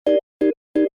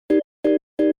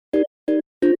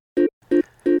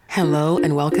Hello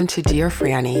and welcome to Dear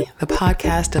Franny, the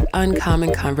podcast of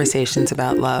uncommon conversations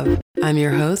about love. I'm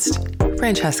your host,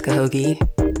 Francesca Hogi.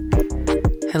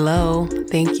 Hello,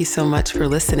 thank you so much for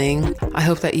listening. I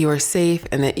hope that you are safe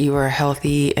and that you are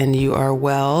healthy and you are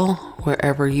well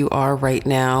wherever you are right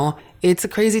now. It's a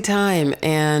crazy time,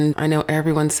 and I know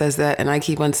everyone says that, and I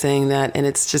keep on saying that, and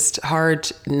it's just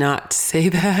hard not to say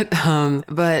that.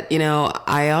 But,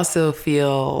 I also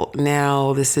feel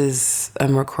now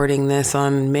I'm recording this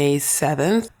on May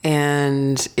 7th,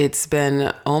 and it's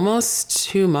been almost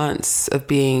 2 months of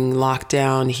being locked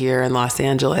down here in Los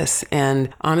Angeles.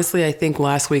 And honestly, I think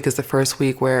last week is the first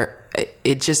week where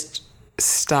it just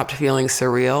stopped feeling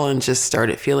surreal and just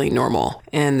started feeling normal.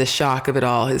 And the shock of it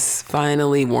all has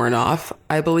finally worn off,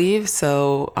 I believe.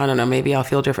 So I don't know, maybe I'll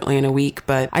feel differently in a week,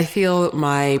 but I feel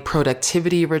my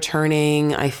productivity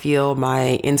returning. I feel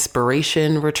my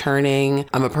inspiration returning.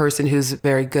 I'm a person who's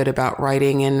very good about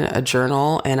writing in a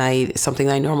journal, and something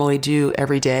I normally do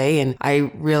every day. And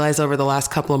I realized over the last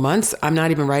couple of months, I'm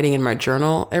not even writing in my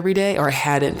journal every day, or I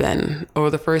hadn't been. Over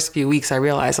the first few weeks, I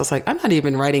realized I was like, I'm not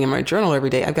even writing in my journal every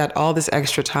day. I've got all this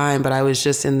extra time, but I was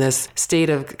just in this state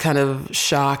of kind of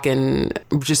shock and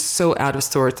just so out of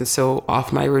sorts and so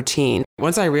off my routine.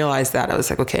 Once I realized that, I was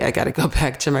like, okay, I got to go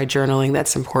back to my journaling.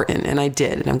 That's important. And I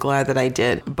did. And I'm glad that I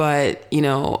did. But,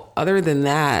 other than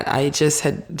that, I just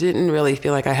didn't really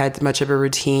feel like I had much of a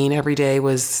routine. Every day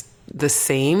was the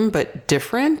same, but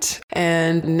different.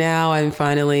 And now I'm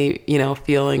finally,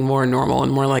 feeling more normal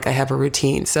and more like I have a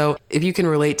routine. So if you can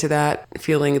relate to that,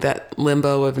 feeling that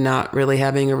limbo of not really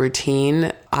having a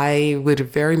routine, I would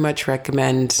very much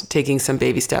recommend taking some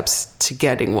baby steps to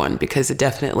getting one, because it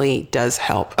definitely does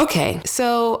help. Okay,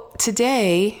 so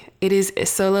today it is a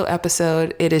solo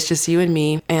episode. It is just you and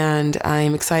me, and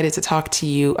I'm excited to talk to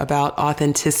you about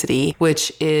authenticity,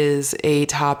 which is a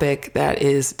topic that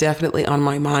is definitely on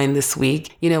my mind this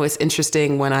week. It's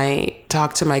interesting when I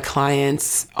talk to my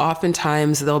clients,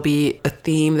 oftentimes there'll be a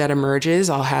theme that emerges.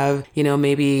 I'll have,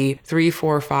 maybe 3,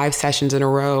 4, 5 sessions in a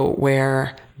row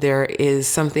where there is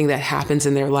something that happens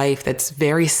in their life that's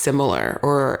very similar,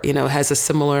 or, has a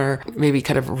similar maybe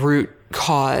kind of root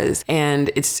cause. And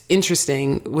it's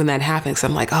interesting when that happens.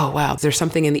 I'm like, oh, wow, there's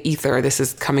something in the ether. This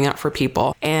is coming up for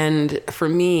people. And for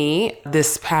me,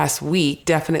 this past week,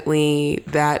 definitely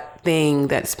that thing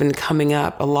that's been coming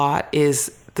up a lot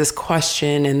is this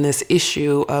question and this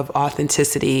issue of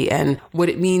authenticity and what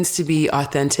it means to be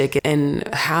authentic and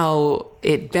how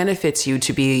it benefits you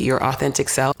to be your authentic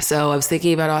self. So I was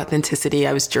thinking about authenticity.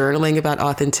 I was journaling about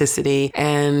authenticity,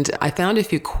 and I found a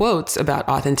few quotes about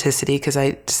authenticity because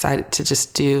I decided to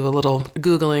just do a little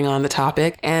Googling on the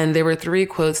topic. And there were 3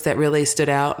 quotes that really stood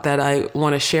out that I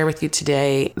want to share with you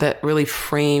today that really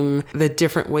frame the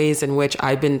different ways in which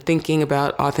I've been thinking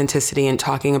about authenticity and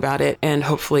talking about it. And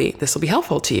hopefully this will be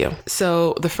helpful to you.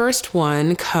 So the first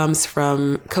one comes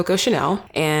from Coco Chanel,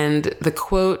 and the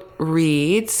quote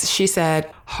reads, she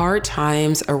said, "Hard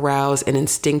times arouse an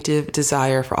instinctive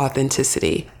desire for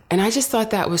authenticity." And I just thought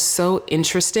that was so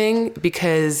interesting,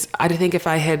 because I think if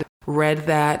I had read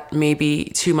that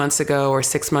maybe 2 months ago or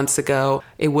 6 months ago,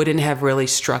 it wouldn't have really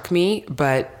struck me.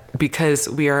 But because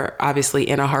we are obviously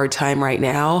in a hard time right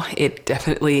now, it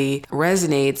definitely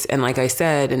resonates. And like I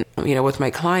said, and with my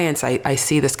clients, I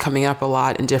see this coming up a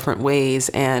lot in different ways.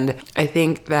 And I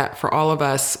think that for all of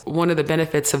us, one of the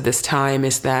benefits of this time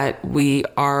is that we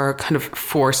are kind of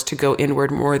forced to go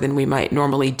inward more than we might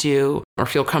normally do or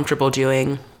feel comfortable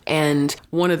doing. And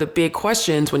one of the big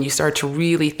questions when you start to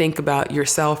really think about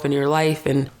yourself and your life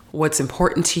and what's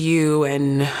important to you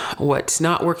and what's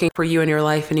not working for you in your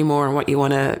life anymore and what you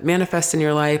want to manifest in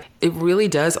your life, it really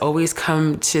does always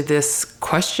come to this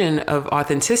question of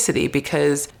authenticity,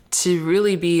 because to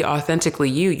really be authentically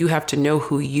you have to know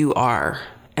who you are.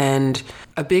 And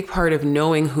a big part of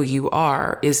knowing who you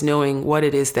are is knowing what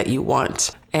it is that you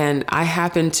want. And I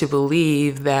happen to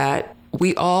believe that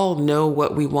we all know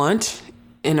what we want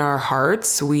in our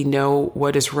hearts. We know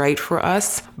what is right for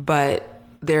us, but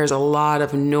there's a lot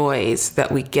of noise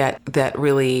that we get that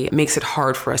really makes it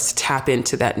hard for us to tap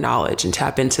into that knowledge and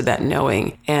tap into that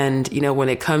knowing. And, when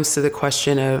it comes to the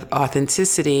question of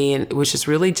authenticity, which is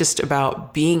really just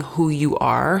about being who you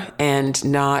are and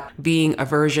not being a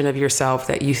version of yourself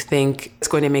that you think is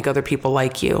going to make other people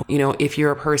like you. If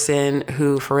you're a person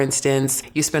who, for instance,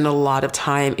 you spend a lot of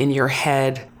time in your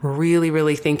head really,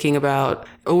 really thinking about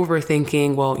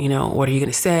overthinking, well, what are you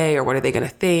going to say? Or what are they going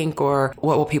to think? Or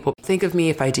what will people think of me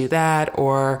if I do that?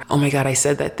 Or, oh my God, I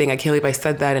said that thing. I can't believe I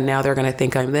said that. And now they're going to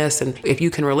think I'm this. And if you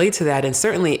can relate to that, and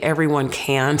certainly everyone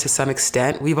can to some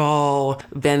extent, we've all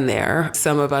been there,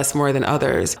 some of us more than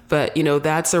others. But,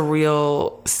 that's a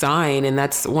real sign. And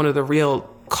that's one of the real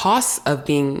costs of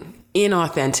being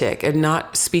inauthentic and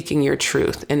not speaking your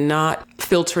truth and not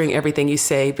filtering everything you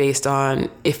say based on,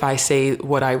 if I say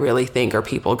what I really think, are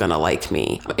people going to like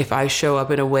me? If I show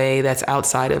up in a way that's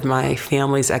outside of my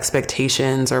family's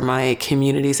expectations or my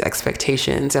community's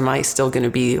expectations, am I still going to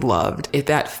be loved? If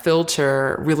that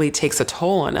filter really takes a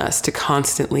toll on us to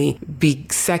constantly be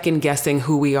second guessing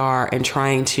who we are and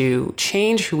trying to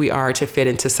change who we are to fit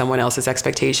into someone else's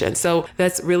expectations. So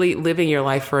that's really living your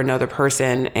life for another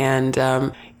person. And,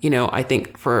 I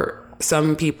think for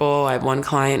some people, I have one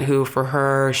client who, for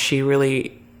her, she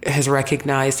really has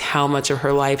recognized how much of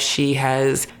her life she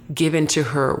has given to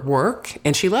her work,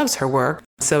 and she loves her work.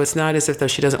 So it's not as if though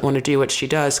she doesn't want to do what she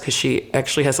does, because she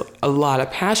actually has a lot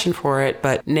of passion for it.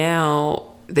 But now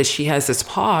that she has this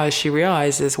pause, she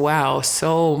realizes, wow,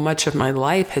 so much of my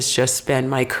life has just been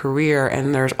my career,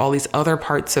 and there's all these other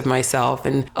parts of myself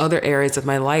and other areas of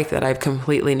my life that I've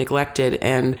completely neglected.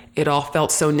 And it all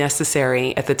felt so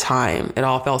necessary at the time. It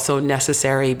all felt so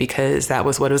necessary because that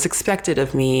was what was expected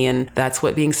of me, and that's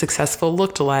what being successful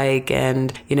looked like.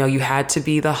 And, you had to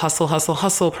be the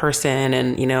hustle person.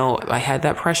 And, I had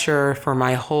that pressure for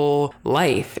my whole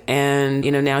life. And,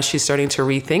 now she's starting to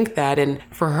rethink that. And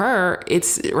for her,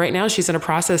 right now she's in a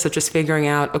process of just figuring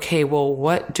out, okay, well,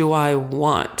 what do I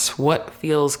want? What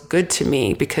feels good to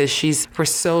me? Because she's for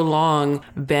so long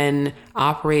been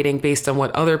operating based on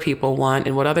what other people want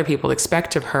and what other people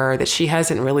expect of her, that she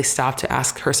hasn't really stopped to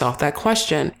ask herself that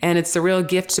question. And it's a real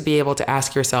gift to be able to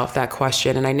ask yourself that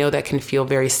question. And I know that can feel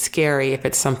very scary if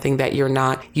it's something that you're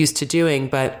not used to doing.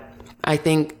 But I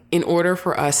think in order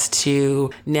for us to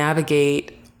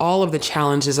navigate all of the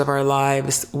challenges of our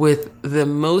lives with the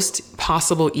most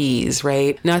possible ease,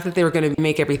 right? Not that they were going to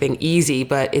make everything easy,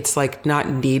 but it's like not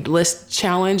needless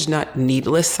challenge, not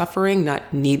needless suffering,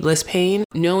 not needless pain.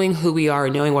 Knowing who we are,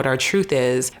 knowing what our truth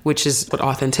is, which is what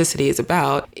authenticity is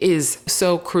about, is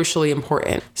so crucially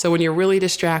important. So when you're really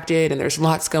distracted and there's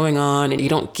lots going on and you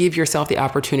don't give yourself the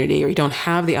opportunity, or you don't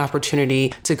have the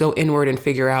opportunity to go inward and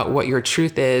figure out what your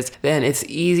truth is, then it's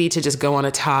easy to just go on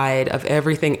a tide of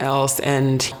everything else,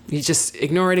 and you just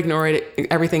ignore it,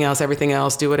 everything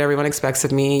else, do what everyone expects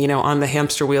of me, on the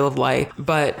hamster wheel of life.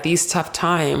 But these tough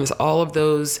times, all of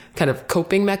those kind of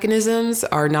coping mechanisms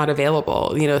are not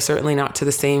available, certainly not to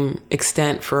the same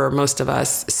extent for most of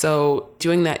us. So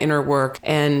doing that inner work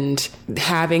and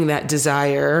having that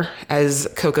desire, as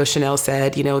Coco Chanel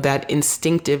said, that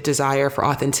instinctive desire for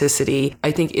authenticity,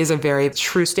 I think is a very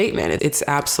true statement. It's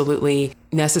absolutely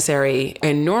necessary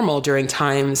and normal during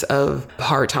times of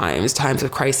hard times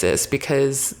of crisis,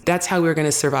 because that's how we're going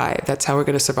to survive. That's how we're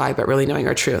going to survive, but really knowing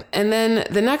our truth. And then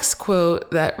the next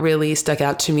quote that really stuck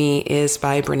out to me is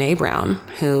by Brené Brown,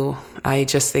 who I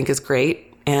just think is great.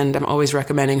 And I'm always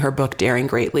recommending her book, Daring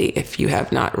Greatly. If you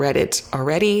have not read it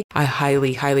already, I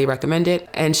highly, highly recommend it.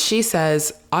 And she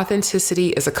says, authenticity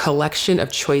is a collection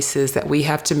of choices that we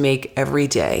have to make every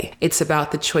day. It's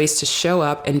about the choice to show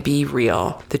up and be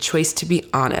real, the choice to be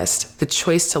honest, the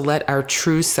choice to let our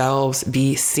true selves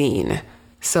be seen.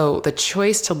 So the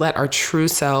choice to let our true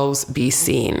selves be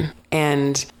seen.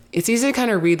 And it's easy to kind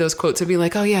of read those quotes and be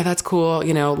like, oh yeah, that's cool,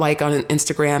 like on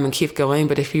Instagram and keep going.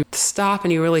 But if you stop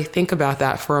and you really think about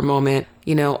that for a moment,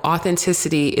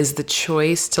 authenticity is the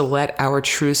choice to let our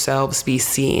true selves be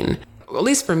seen. At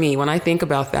least for me, when I think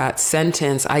about that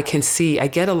sentence, I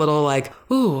get a little like,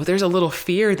 ooh, there's a little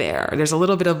fear there. There's a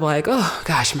little bit of like, oh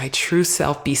gosh, my true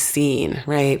self be seen,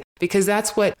 right? Because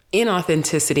that's what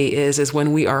inauthenticity is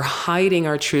when we are hiding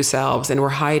our true selves and we're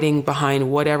hiding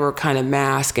behind whatever kind of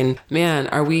mask. And man,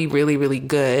 are we really, really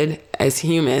good as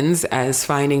humans as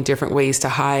finding different ways to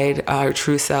hide our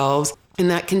true selves. And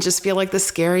that can just feel like the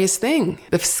scariest thing.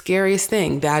 The scariest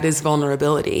thing, that is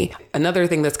vulnerability. Another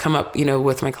thing that's come up,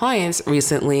 with my clients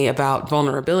recently about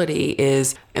vulnerability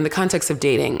is in the context of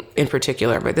dating in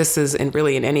particular, but this is in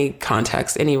any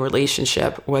context, any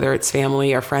relationship, whether it's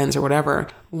family or friends or whatever.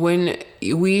 When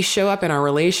we show up in our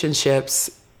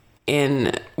relationships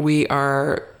and we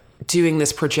are doing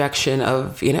this projection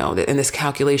of, in this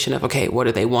calculation of, okay, what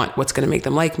do they want? What's going to make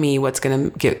them like me? What's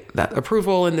going to get that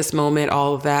approval in this moment?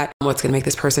 All of that. What's going to make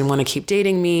this person want to keep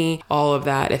dating me? All of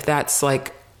that. If that's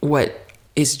like what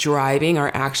is driving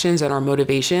our actions and our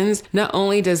motivations, not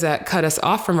only does that cut us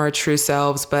off from our true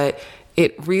selves, but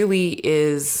it really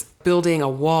is building a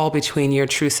wall between your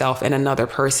true self and another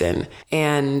person.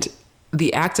 And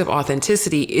the act of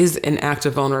authenticity is an act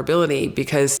of vulnerability,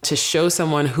 because to show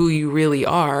someone who you really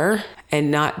are and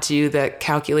not do the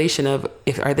calculation of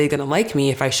are they going to like me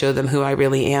if I show them who I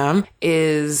really am,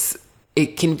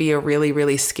 it can be a really,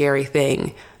 really scary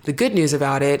thing. The good news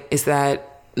about it is that,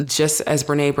 just as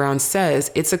Brene Brown says,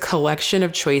 it's a collection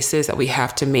of choices that we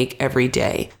have to make every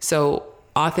day. So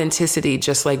authenticity,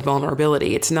 just like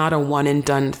vulnerability, it's not a one and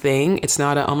done thing. It's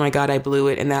not oh my God, I blew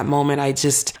it in that moment. I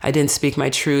didn't speak my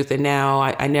truth, and now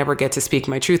I never get to speak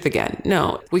my truth again.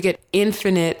 No, we get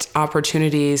infinite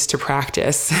opportunities to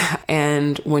practice.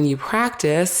 And when you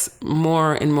practice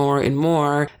more and more and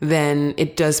more, then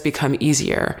it does become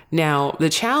easier. Now, the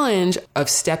challenge of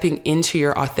stepping into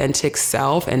your authentic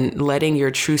self and letting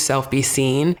your true self be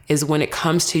seen is when it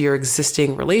comes to your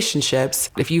existing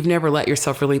relationships. If you've never let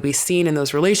yourself really be seen in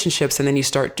those relationships, and then you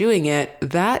start doing it,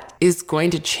 that is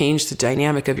going to change the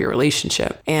dynamic of your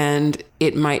relationship. And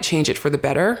it might change it for the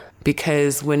better,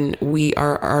 because when we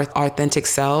are our authentic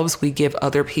selves, we give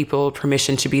other people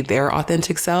permission to be their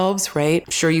authentic selves,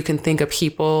 right? Sure, you can think of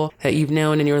people that you've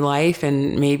known in your life,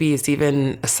 and maybe it's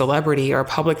even a celebrity or a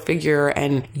public figure,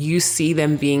 and you see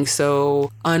them being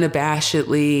so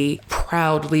unabashedly,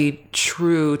 proudly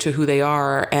true to who they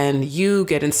are, and you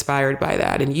get inspired by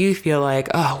that, and you feel like,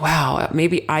 oh, wow,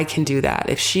 maybe I can do that.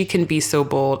 If she can be so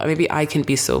bold, maybe I can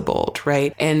be so bold,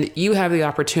 right? And you have the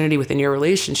opportunity within your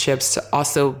relationships to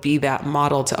also be that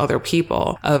model to other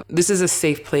people of, this is a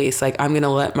safe place. Like, I'm going to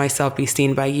let myself be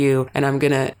seen by you, and I'm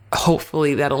going to,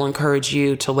 hopefully that'll encourage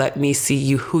you to let me see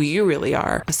you, who you really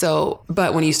are. So,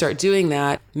 but when you start doing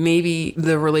that, maybe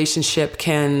the relationship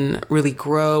can really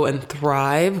grow and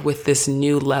thrive with this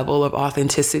new level of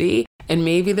authenticity. And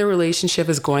maybe the relationship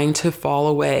is going to fall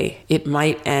away. It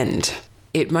might end.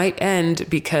 It might end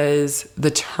because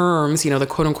the terms, the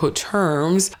quote unquote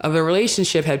terms of the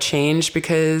relationship have changed,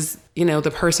 because,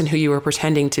 the person who you were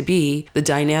pretending to be, the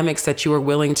dynamics that you were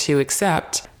willing to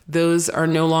accept, those are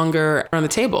no longer on the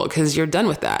table, because you're done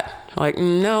with that. Like,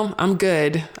 no, I'm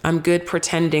good. I'm good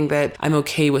pretending that I'm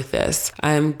okay with this.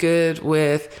 I'm good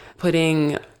with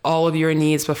putting all of your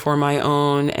needs before my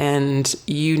own, and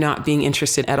you not being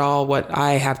interested at all what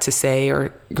I have to say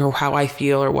or how I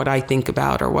feel or what I think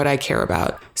about or what I care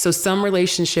about. So some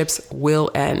relationships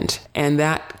will end, and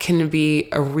that can be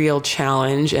a real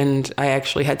challenge. And I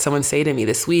actually had someone say to me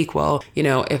this week, well,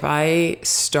 if I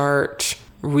start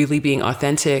really being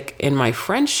authentic in my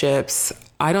friendships,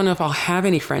 I don't know if I'll have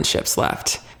any friendships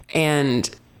left. And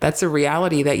that's a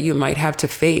reality that you might have to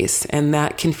face, and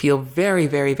that can feel very,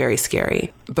 very, very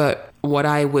scary. But what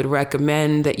I would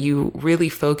recommend that you really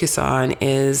focus on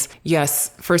is, yes,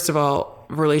 first of all,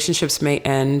 relationships may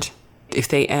end. If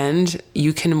they end,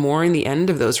 you can mourn the end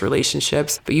of those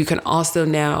relationships, but you can also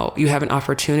now, you have an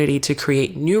opportunity to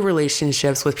create new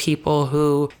relationships with people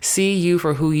who see you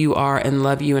for who you are and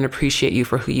love you and appreciate you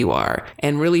for who you are.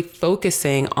 And really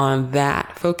focusing on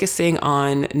that, focusing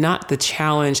on not the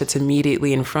challenge that's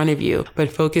immediately in front of you, but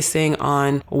focusing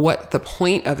on what the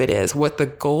point of it is, what the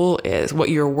goal is, what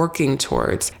you're working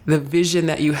towards, the vision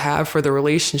that you have for the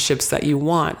relationships that you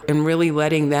want, and really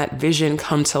letting that vision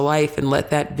come to life, and let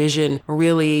that vision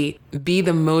really be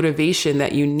the motivation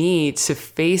that you need to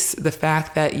face the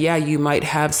fact that, yeah, you might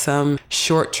have some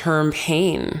short-term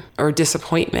pain or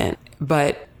disappointment,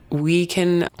 but we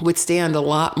can withstand a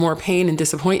lot more pain and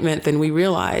disappointment than we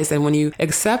realize. And when you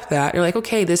accept that, you're like,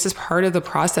 okay, this is part of the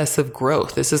process of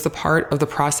growth. This is the part of the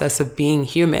process of being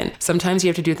human. Sometimes you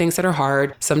have to do things that are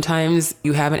hard. Sometimes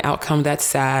you have an outcome that's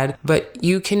sad, but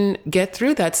you can get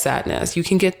through that sadness. You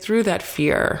can get through that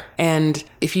fear. And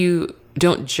if you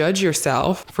don't judge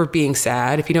yourself for being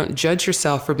sad, if you don't judge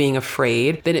yourself for being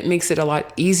afraid, then it makes it a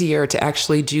lot easier to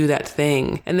actually do that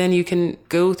thing. And then you can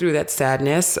go through that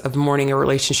sadness of mourning a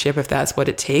relationship if that's what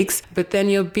it takes, but then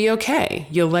you'll be okay.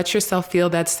 You'll let yourself feel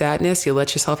that sadness. You'll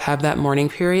let yourself have that mourning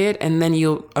period, and then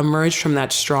you'll emerge from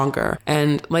that stronger.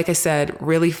 And like I said,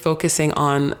 really focusing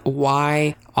on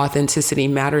why authenticity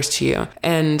matters to you.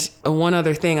 And one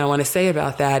other thing I want to say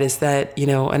about that is that,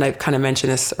 and I've kind of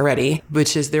mentioned this already,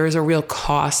 which is there is a real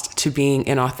cost to being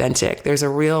inauthentic. There's a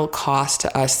real cost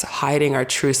to us hiding our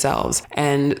true selves.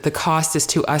 And the cost is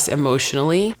to us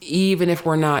emotionally. Even if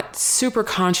we're not super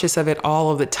conscious of it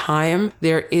all of the time,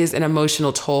 there is an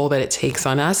emotional toll that it takes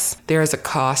on us. There is a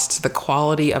cost to the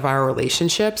quality of our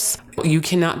relationships. You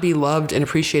cannot be loved and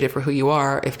appreciated for who you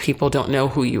are if people don't know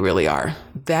who you really are.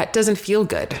 That doesn't feel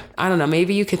good. I don't know,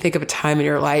 maybe you can think of a time in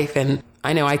your life, and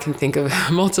I know I can think of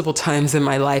multiple times in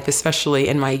my life, especially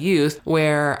in my youth,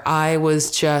 where I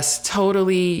was just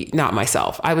totally not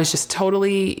myself. I was just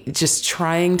totally just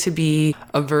trying to be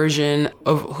a version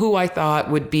of who I thought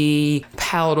would be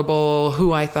palatable,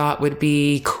 who I thought would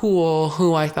be cool,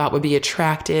 who I thought would be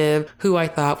attractive, who I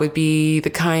thought would be the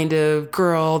kind of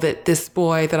girl that this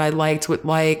boy that I liked would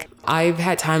like. I've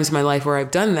had times in my life where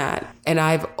I've done that, and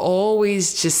I've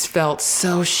always just felt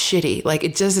so shitty. Like,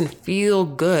 it doesn't feel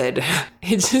good.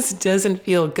 It just doesn't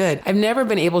feel good. I've never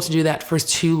been able to do that for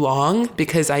too long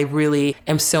because I really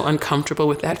am so uncomfortable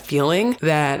with that feeling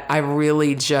that I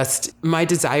really just, my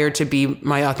desire to be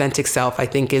my authentic self, I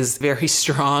think, is very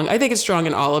strong. I think it's strong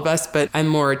in all of us, but I'm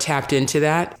more tapped into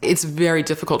that. It's very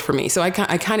difficult for me. So I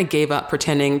kind of gave up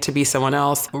pretending to be someone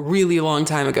else a really long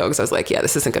time ago because I was like, yeah,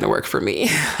 this isn't going to work for me.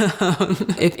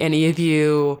 If any of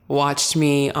you watched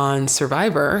me on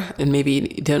Survivor, and maybe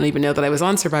don't even know that I was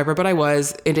on Survivor, but I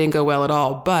was, it didn't go well at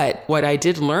all. But what I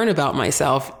did learn about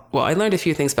myself, well, I learned a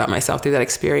few things about myself through that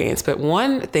experience, but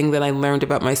one thing that I learned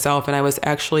about myself and I was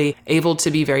actually able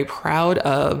to be very proud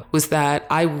of was that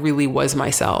I really was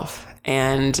myself.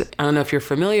 And I don't know if you're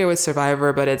familiar with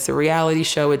Survivor, but it's a reality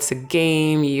show. It's a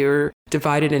game. You're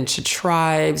divided into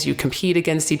tribes. You compete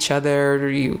against each other.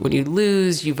 When you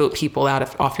lose, you vote people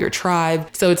out off your tribe.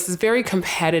 So it's this very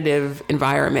competitive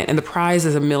environment, and the prize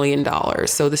is $1 million.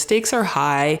 So the stakes are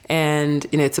high, and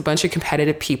it's a bunch of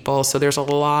competitive people. So there's a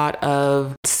lot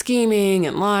of scheming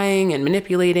and lying and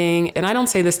manipulating. And I don't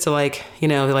say this to like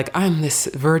I'm this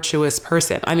virtuous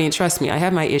person. I mean, trust me, I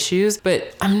have my issues,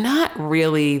 but I'm not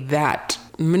really that.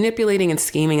 Manipulating and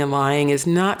scheming and lying is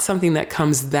not something that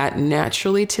comes that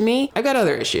naturally to me. I've got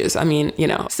other issues. I mean,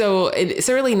 so it's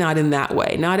really not in that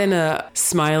way, not in a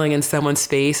smiling in someone's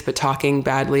face, but talking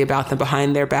badly about them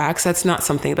behind their backs. That's not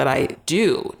something that I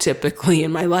do typically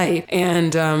in my life.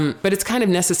 And, but it's kind of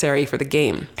necessary for the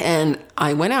game. And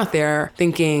I went out there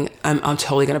thinking, I'm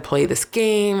totally going to play this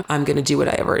game. I'm going to do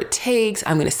whatever it takes.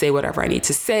 I'm going to say whatever I need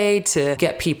to say to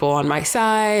get people on my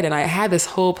side. And I had this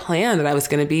whole plan that I was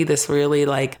going to be this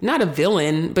really not a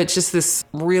villain, but just this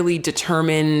really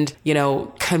determined,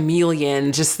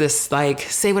 chameleon, just this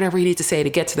say whatever you need to say to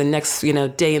get to the next,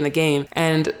 day in the game.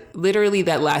 And literally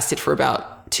that lasted for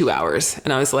about 2 hours.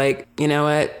 And I was like, you know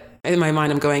what? In my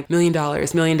mind, I'm going, $1 million,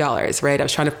 $1 million, right? I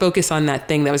was trying to focus on that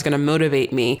thing that was going to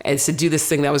motivate me and to do this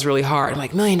thing that was really hard. I'm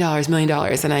like, $1 million, $1 million.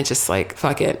 And I just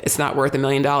fuck it. It's not worth $1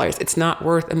 million. It's not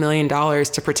worth $1 million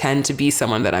to pretend to be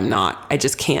someone that I'm not. I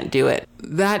just can't do it.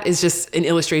 That is just an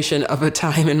illustration of a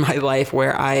time in my life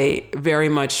where I very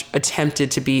much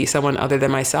attempted to be someone other than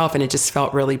myself, and it just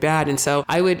felt really bad. And so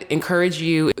I would encourage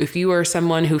you, if you are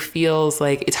someone who feels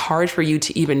like it's hard for you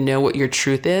to even know what your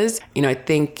truth is, I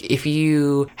think if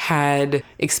you had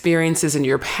experiences in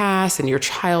your past, in your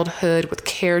childhood, with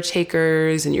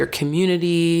caretakers, in your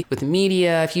community, with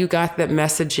media, if you got that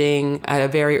messaging at a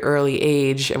very early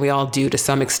age, and we all do to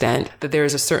some extent, that there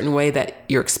is a certain way that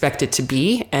you're expected to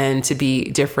be, and to be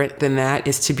different than that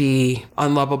is to be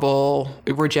unlovable,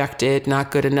 rejected, not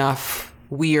good enough,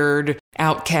 weird,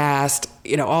 outcast,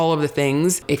 all of the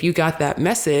things. If you got that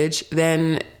message,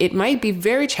 then it might be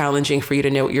very challenging for you to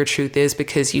know what your truth is,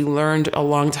 because you learned a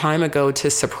long time ago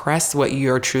to suppress what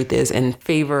your truth is in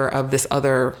favor of this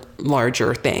other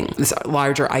larger thing, this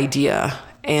larger idea.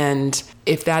 And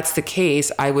if that's the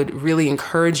case, I would really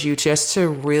encourage you just to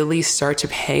really start to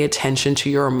pay attention to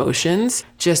your emotions,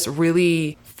 just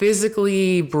really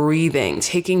physically breathing,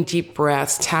 taking deep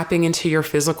breaths, tapping into your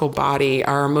physical body.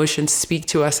 Our emotions speak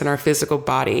to us in our physical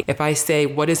body. If I say,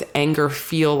 what does anger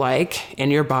feel like in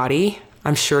your body?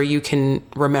 I'm sure you can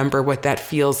remember what that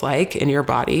feels like in your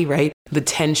body, right? The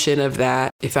tension of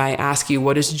that. If I ask you,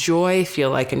 what does joy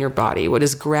feel like in your body? What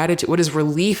does gratitude, what does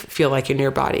relief feel like in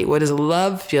your body? What does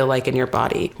love feel like in your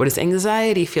body? What does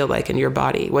anxiety feel like in your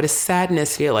body? What does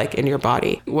sadness feel like in your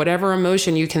body? Whatever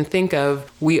emotion you can think of,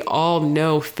 we all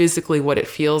know physically what it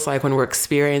feels like when we're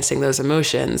experiencing those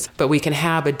emotions, but we can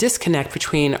have a disconnect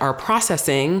between our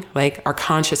processing, like our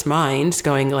conscious mind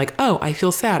going like, oh, I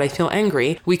feel sad, I feel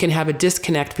angry. We can have a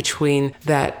disconnect between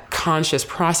that conscious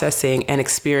processing and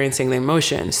experiencing the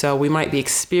emotion. So we might be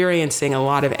experiencing a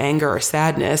lot of anger or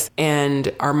sadness,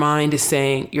 and our mind is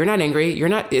saying, you're not angry,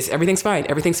 everything's fine,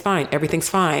 everything's fine, everything's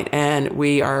fine. And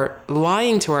we are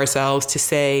lying to ourselves to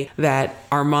say that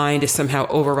our mind is somehow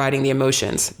overriding the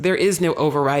emotions. There is no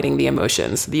overriding the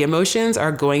emotions. The emotions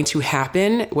are going to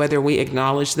happen whether we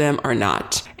acknowledge them or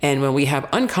not. And when we have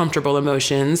uncomfortable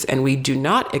emotions and we do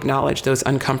not acknowledge those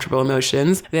uncomfortable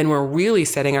emotions, then we're really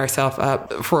setting ourselves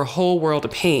up for a whole world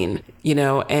of pain,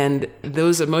 and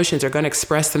those emotions are going to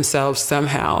express themselves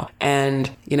somehow. And,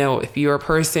 if you're a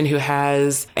person who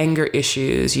has anger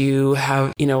issues, you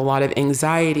have, a lot of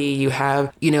anxiety, you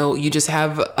have, you just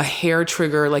have a hair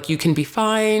trigger, like you can be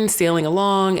fine sailing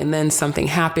along and then something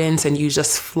happens and you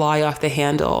just fly off the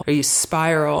handle or you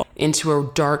spiral into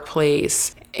a dark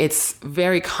place. It's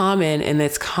very common, and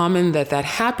it's common that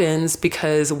happens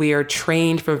because we are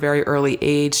trained from a very early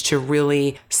age to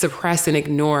really suppress and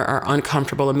ignore our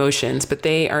uncomfortable emotions, but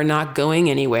they are not going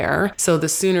anywhere. So the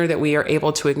sooner that we are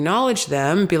able to acknowledge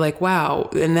them, be like, wow,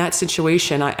 in that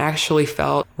situation, I actually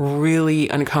felt really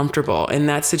uncomfortable. In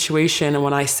that situation,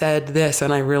 when I said this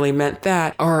and I really meant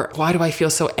that, or why do I feel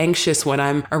so anxious when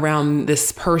I'm around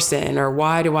this person? Or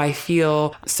why do I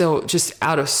feel so just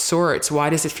out of sorts? Why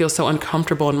does it feel so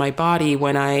uncomfortable in my body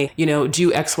when I,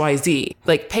 do XYZ?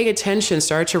 Like, pay attention,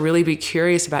 start to really be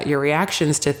curious about your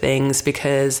reactions to things,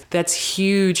 because that's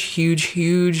huge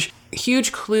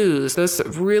clues. That's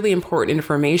really important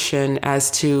information as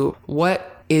to what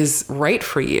is right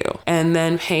for you. And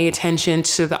then pay attention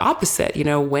to the opposite.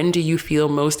 When do you feel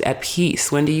most at peace?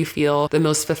 When do you feel the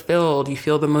most fulfilled? You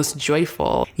feel the most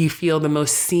joyful? You feel the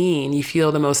most seen? You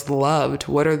feel the most loved?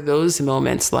 What are those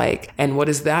moments like? And what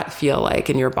does that feel like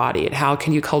in your body? And how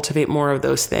can you cultivate more of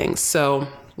those things? So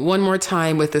one more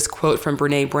time with this quote from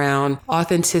Brene Brown: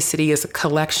 authenticity is a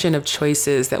collection of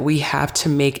choices that we have to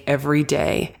make every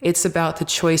day. It's about the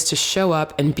choice to show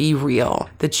up and be real,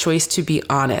 the choice to be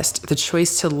honest, the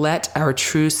choice to let our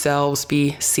true selves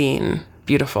be seen.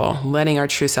 Beautiful. Letting our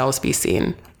true selves be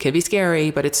seen. Can be scary,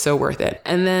 but it's so worth it.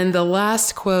 And then the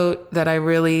last quote that I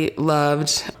really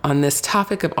loved on this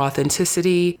topic of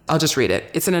authenticity, I'll just read it.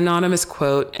 It's an anonymous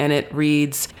quote, and it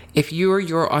reads, "If you're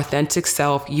your authentic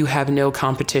self, you have no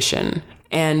competition."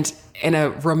 And in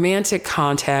a romantic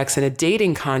context, in a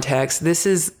dating context, this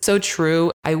is so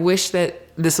true. I wish that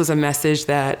this was a message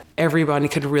that everybody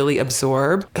could really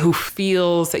absorb, who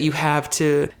feels that you have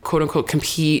to, quote unquote,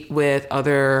 compete with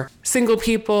other single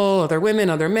people, other women,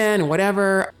 other men,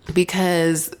 whatever.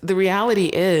 Because the reality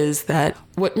is that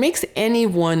what makes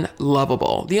anyone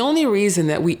lovable, the only reason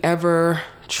that we ever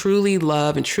truly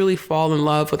love and truly fall in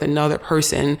love with another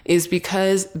person is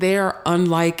because they are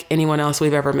unlike anyone else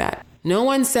we've ever met. No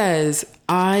one says,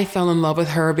 I fell in love with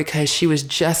her because she was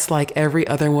just like every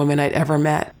other woman I'd ever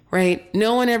met, right?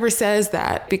 No one ever says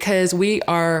that, because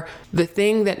the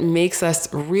thing that makes us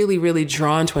really, really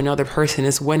drawn to another person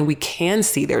is when we can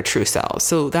see their true selves.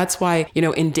 So that's why,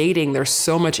 in dating, there's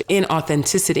so much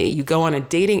inauthenticity. You go on a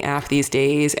dating app these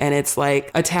days and it's like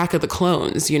Attack of the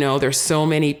Clones. There's so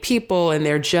many people and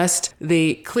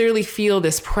they clearly feel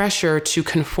this pressure to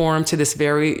conform to this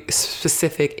very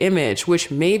specific image,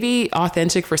 which may be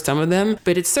authentic for some of them,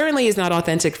 but it certainly is not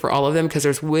authentic for all of them, because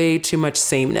there's way too much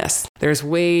sameness. There's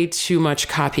way too much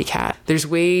copycat. There's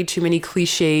way too many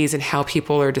cliches in how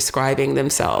people are describing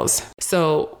themselves.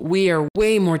 So we are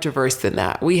way more diverse than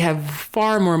that. We have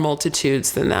far more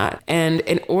multitudes than that. And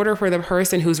in order for the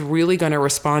person who's really going to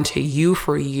respond to you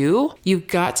for you, you've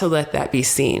got to let that be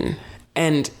seen.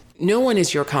 And no one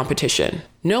is your competition.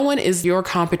 No one is your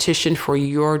competition for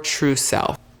your true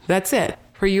self. That's it.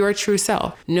 For your true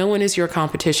self. No one is your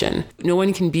competition. No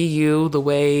one can be you the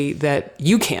way that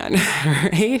you can,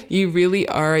 right? You really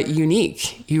are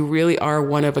unique. You really are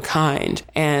one of a kind.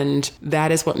 And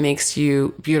that is what makes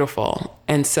you beautiful.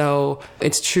 And so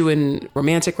it's true in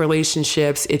romantic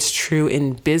relationships. It's true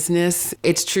in business.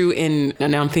 It's true and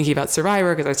now I'm thinking about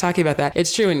Survivor because I was talking about that.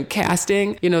 It's true in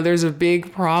casting. There's a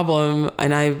big problem,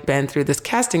 and I've been through this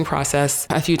casting process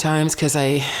a few times because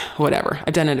I've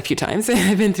done it a few times.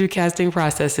 I've been through casting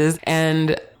processes,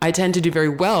 and I tend to do very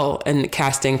well in the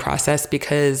casting process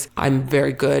because I'm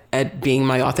very good at being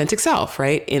my authentic self,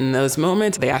 right? In those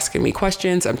moments, they asking me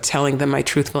questions, I'm telling them my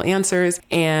truthful answers.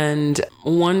 And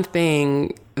one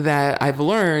thing that I've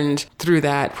learned through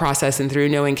that process and through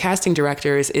knowing casting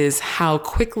directors is how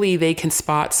quickly they can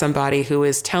spot somebody who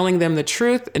is telling them the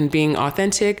truth and being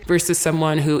authentic versus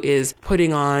someone who is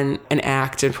putting on an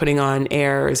act and putting on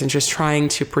airs and just trying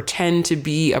to pretend to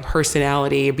be a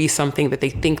personality or be something that they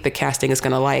think the casting is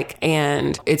going to like.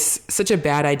 And it's such a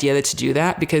bad idea to do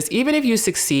that, because even if you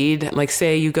succeed, like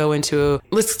say you go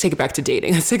let's take it back to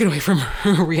dating. Let's take it away from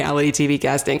reality TV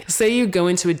casting. Say you go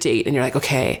into a date and you're like,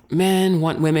 okay, men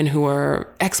want women who are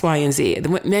X, Y, and Z.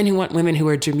 The men who want women who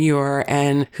are demure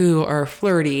and who are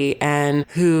flirty and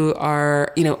who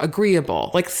are,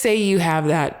 agreeable. Like, say you have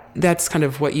that's kind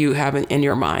of what you have in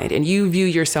your mind, and you view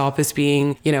yourself as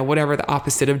being, whatever the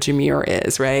opposite of demure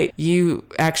is, right? You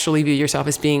actually view yourself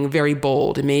as being very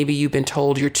bold, and maybe you've been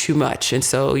told you're too much. And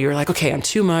so you're like, okay, I'm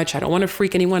too much. I don't want to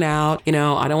freak anyone out. I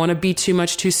don't want to be too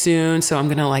much too soon. So I'm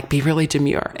going to be really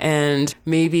demure. And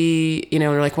maybe,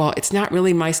 you're like, well, it's not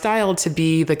really my style to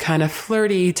be the kind of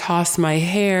flirty, toss my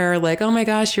hair, like, oh my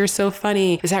gosh, you're so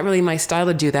funny. Is that really my style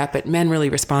to do that? But men really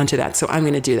respond to that. So I'm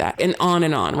going to do that. And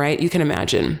on, right? You can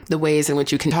imagine the ways in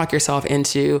which you can talk yourself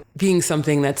into being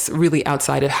something that's really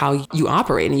outside of how you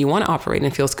operate and you want to operate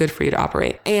and it feels good for you to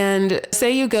operate. And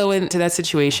say you go into that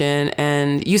situation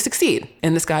and you succeed.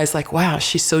 And this guy's like, wow,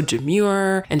 she's so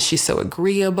demure and she's so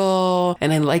agreeable.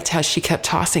 And I liked how she kept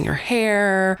tossing her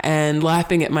hair and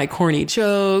laughing at my corny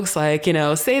jokes. Say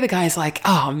the guy's like,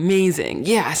 oh, amazing.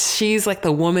 Yes, she's like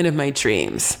the woman of my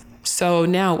dreams. So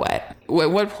now what?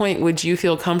 At what point would you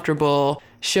feel comfortable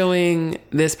showing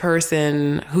this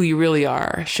person who you really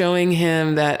are, showing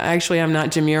him that actually I'm not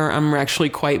demure, I'm actually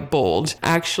quite bold.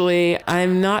 Actually,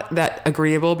 I'm not that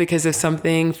agreeable, because if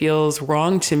something feels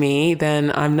wrong to me,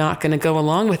 then I'm not going to go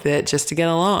along with it just to get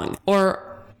along. Or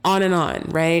on,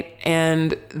 right?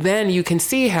 And then you can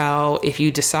see how, if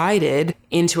you decided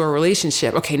into a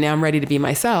relationship, okay, now I'm ready to be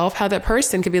myself, how that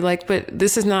person could be like, but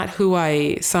this is not who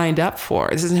I signed up for.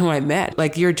 This isn't who I met.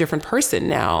 Like, you're a different person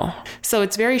now. So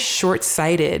it's very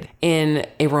short-sighted in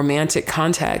a romantic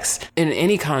context, in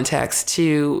any context,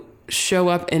 to show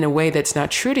up in a way that's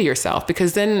not true to yourself,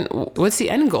 because then what's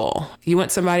the end goal? You want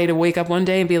somebody to wake up one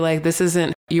day and be like,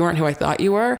 you aren't who I thought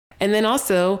you were. And then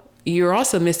also, you're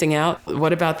also missing out.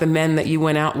 What about the men that you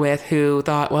went out with who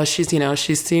thought, well, she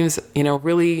seems,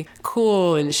 really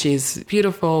cool and she's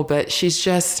beautiful, but she's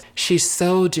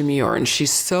so demure and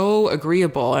she's so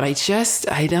agreeable. And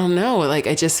I don't know,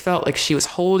 I just felt like she was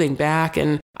holding back,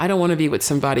 and I don't want to be with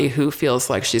somebody who feels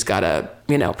like she's got to,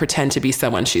 pretend to be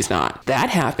someone she's not. That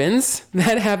happens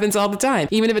all the time.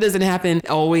 Even if it doesn't happen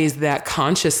always that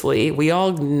consciously, we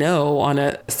all know on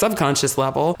a subconscious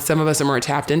level, some of us are more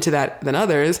tapped into that than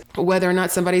others, whether or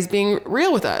not somebody's being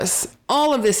real with us.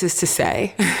 All of this is to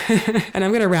say, and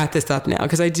I'm going to wrap this up now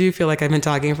because I do feel like I've been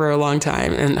talking for a long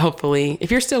time, and hopefully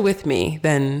if you're still with me,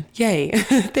 then yay.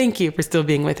 Thank you for still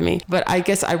being with me. But I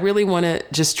guess I really want to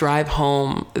just drive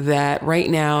home that right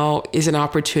now is an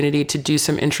opportunity to do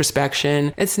some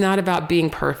introspection. It's not about being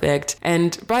perfect.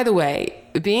 And by the way,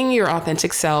 being your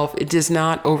authentic self, it does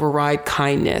not override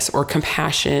kindness or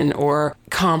compassion or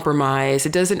compromise.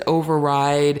 It doesn't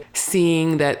override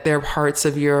seeing that there are parts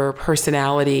of your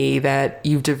personality that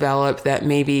you've developed that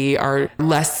maybe are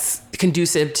less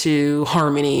conducive to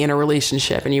harmony in a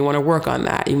relationship, and you want to work on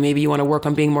that. Maybe you want to work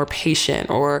on being more patient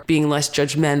or being less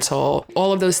judgmental.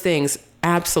 All of those things,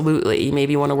 absolutely.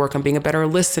 Maybe you want to work on being a better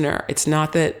listener. It's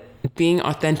not that being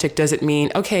authentic doesn't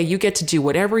mean, okay, you get to do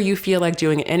whatever you feel like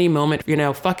doing at any moment,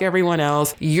 fuck everyone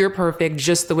else. You're perfect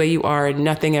just the way you are, and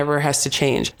nothing ever has to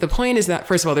change. The point is that,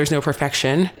 first of all, there's no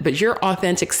perfection, but your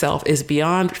authentic self is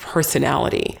beyond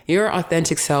personality. Your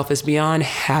authentic self is beyond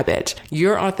habit.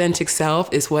 Your authentic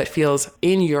self is what feels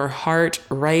in your heart,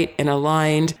 right and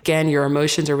aligned. Again, your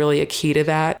emotions are really a key to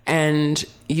that. And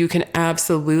you can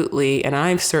absolutely, and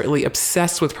I'm certainly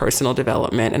obsessed with personal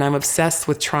development, and I'm obsessed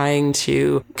with trying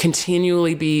to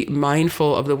continually be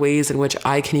mindful of the ways in which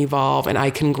I can evolve and I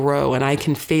can grow and I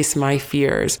can face my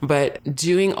fears. But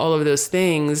doing all of those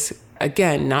things,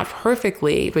 again, not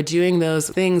perfectly, but doing those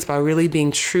things by really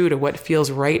being true to what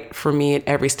feels right for me at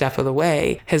every step of the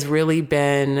way has really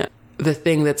been the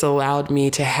thing that's allowed me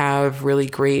to have really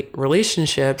great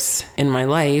relationships in my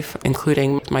life,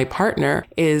 including my partner,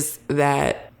 is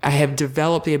that I have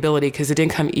developed the ability, because it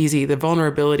didn't come easy, the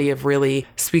vulnerability of really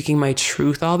speaking my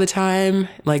truth all the time,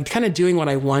 kind of doing what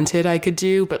I wanted I could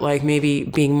do, but maybe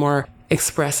being more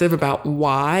expressive about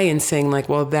why and saying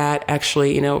well, that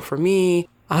actually, for me,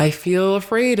 I feel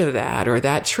afraid of that, or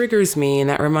that triggers me and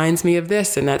that reminds me of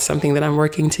this, and that's something that I'm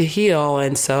working to heal.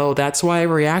 And so that's why I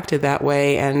reacted that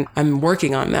way, and I'm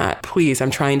working on that. Please, I'm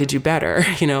trying to do better.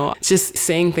 Just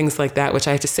saying things like that, which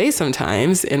I have to say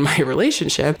sometimes in my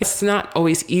relationship. It's not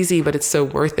always easy, but it's so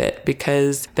worth it,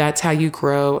 because that's how you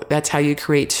grow. That's how you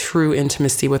create true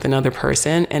intimacy with another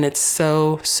person. And it's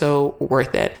so, so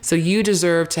worth it. So you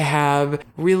deserve to have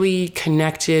really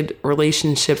connected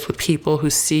relationships with people who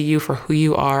see you for who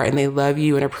you are, and they love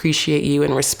you and appreciate you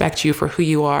and respect you for who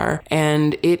you are.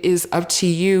 And it is up to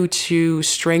you to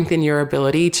strengthen your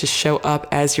ability to show up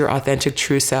as your authentic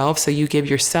true self. So you give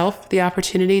yourself the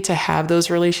opportunity to have those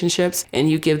relationships, and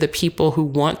you give the people who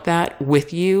want that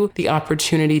with you the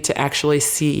opportunity to actually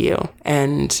see you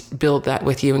and build that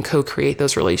with you and co-create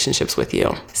those relationships with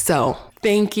you. So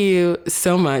thank you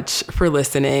so much for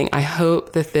listening. I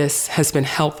hope that this has been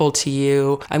helpful to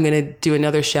you. I'm going to do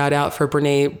another shout out for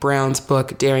Brene Brown's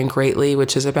book, Daring Greatly,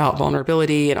 which is about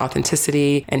vulnerability and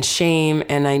authenticity and shame.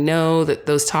 And I know that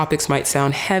those topics might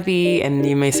sound heavy and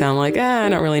you may sound like, I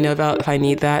don't really know if I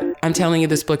need that. I'm telling you,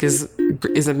 this book is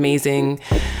amazing.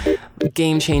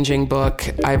 Game-changing book.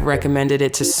 I've recommended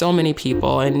it to so many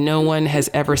people, and no one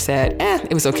has ever said,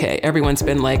 it was okay. Everyone's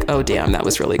been like, oh, damn, that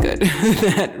was really good.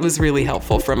 That was really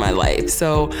helpful for my life.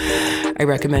 So I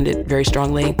recommend it very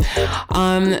strongly.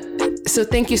 So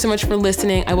thank you so much for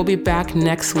listening. I will be back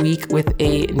next week with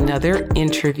another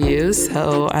interview.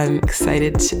 So I'm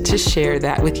excited to share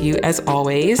that with you as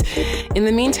always. In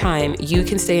the meantime, you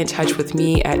can stay in touch with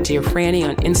me at Dear Franny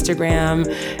on Instagram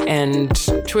and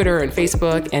Twitter and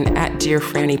Facebook, and at Dear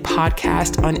Franny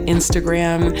Podcast on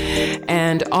Instagram.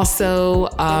 And also,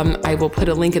 I will put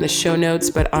a link in the show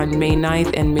notes, but on May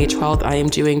 9th and May 12th, I am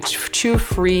doing two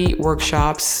free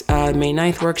workshops. May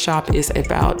 9th workshop is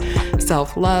about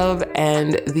self-love,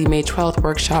 and the May 12th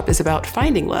workshop is about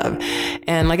finding love.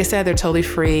 And like I said, they're totally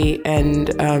free, and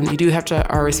you do have to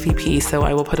RSVP. So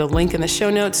I will put a link in the show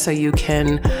notes so you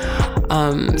can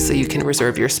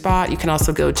reserve your spot. You can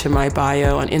also go to my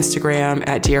bio on Instagram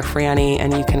at Dear Franny,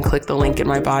 and you can click the link in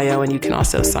my bio, and you can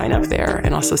also sign up there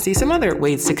and also see some other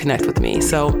ways to connect with me.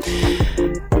 So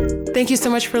thank you so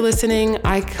much for listening.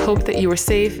 I hope that you are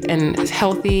safe and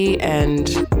healthy, and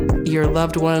your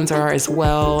loved ones are as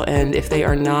well. And if they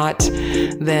are not,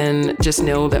 then just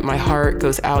know that my heart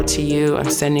goes out to you. I'm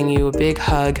sending you a big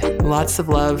hug. Lots of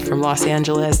love from Los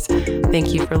Angeles.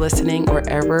 Thank you for listening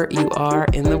wherever you are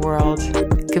in the world.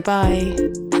 Goodbye.